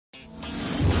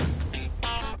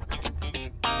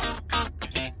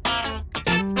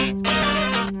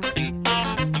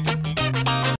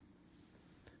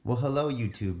hello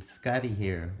YouTube, Scotty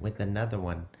here with another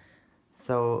one.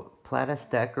 So,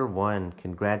 PlataStacker1,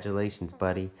 congratulations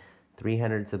buddy.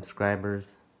 300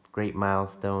 subscribers, great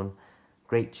milestone,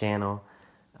 great channel.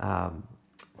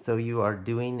 So you are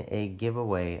doing a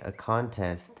giveaway, a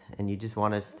contest, and you just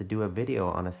want us to do a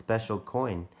video on a special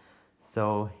coin.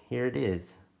 So here it is.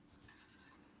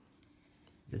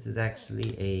 This is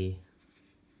actually a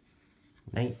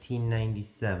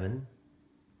 1997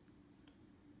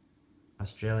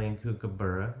 Australian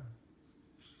Kookaburra.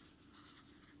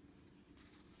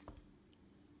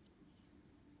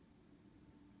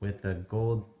 With a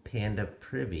gold Panda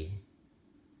Privy.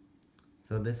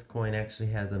 So this coin actually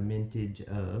has a mintage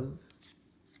of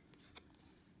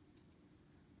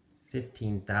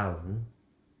 15,000.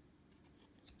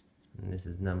 And this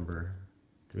is number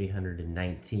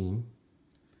 319.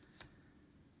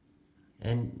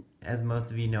 And as most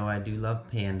of you know, I do love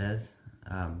pandas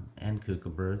and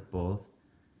kookaburras both.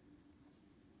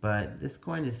 But this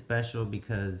coin is special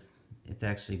because it's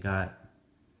actually got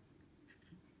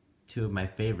two of my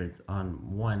favorites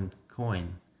on one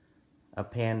coin, a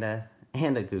panda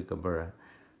and a kookaburra.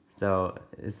 So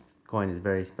this coin is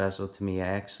very special to me. I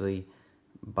actually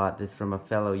bought this from a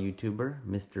fellow YouTuber,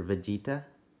 Mr. Vegeta.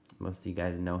 Most of you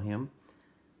guys know him.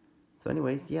 So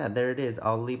anyways, yeah, there it is.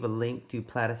 I'll leave a link to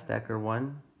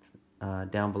PlataStacker1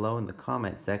 down below in the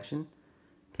comment section.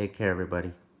 Take care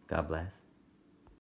everybody. God bless.